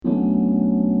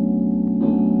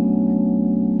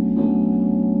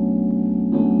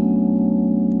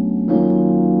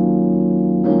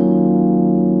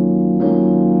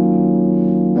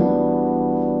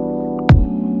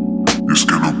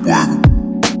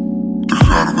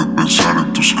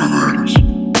tus caderas,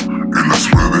 en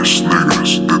las redes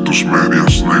negras de tus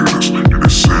medias negras, en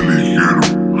ese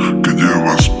liguero que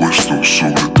llevas puesto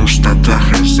sobre tus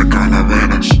tatuajes de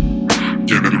calaveras,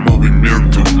 y en el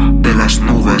movimiento de las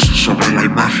nubes sobre la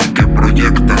imagen que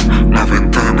proyecta la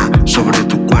ventana sobre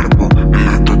tu cuerpo en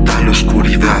la total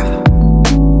oscuridad.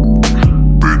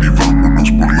 Ven y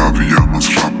vámonos por la vía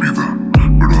más rápida,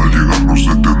 pero al llegar nos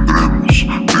detendremos.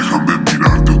 Déjame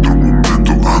mirarte otro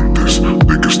momento antes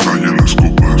de que estallen las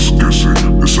copas, que se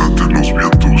desaten los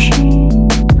vientos.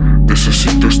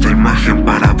 Necesito esta imagen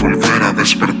para volver a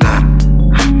despertar,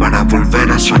 para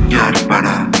volver a soñar,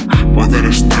 para poder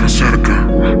estar cerca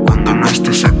cuando no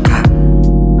estés acá,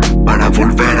 para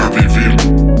volver a vivir.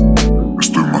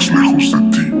 Estoy más lejos de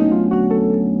ti,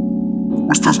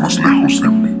 o estás más lejos de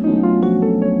mí.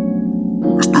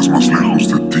 Estás más lejos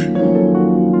de ti,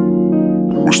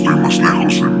 o estoy más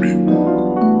lejos de mí.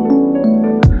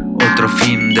 Otro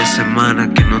fin de semana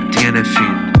que no tiene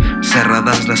fin.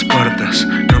 Cerradas las puertas,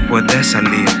 no puedes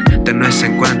salir. Tenés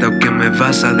en cuenta lo que me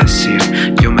vas a decir.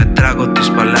 Yo me trago tus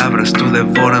palabras, tú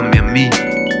devórame a mí.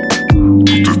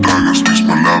 Tú te tragas mis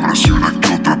palabras y una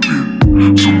que otra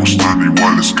piel. Somos tan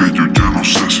iguales que yo ya no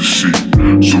sé si sí.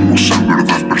 Somos en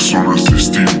verdad personas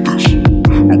distintas,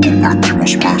 o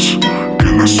compartimos más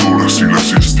que las horas y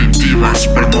las instintivas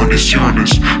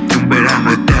premoniciones de un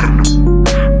verano eterno,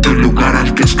 de un lugar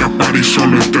al que escapar y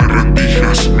solo te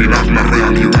rendijas mirar la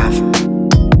realidad.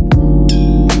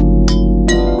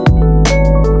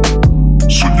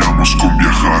 Soñamos con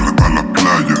viajar a la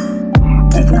playa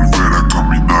o volver a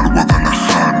caminar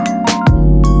Guadalajara,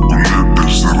 con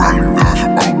lentes de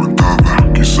realidad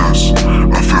aumentada, quizás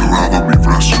aferrado a mi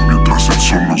brazo mientras el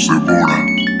sol nos devora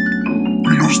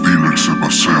y los dealers se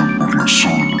pasean por la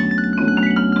zona.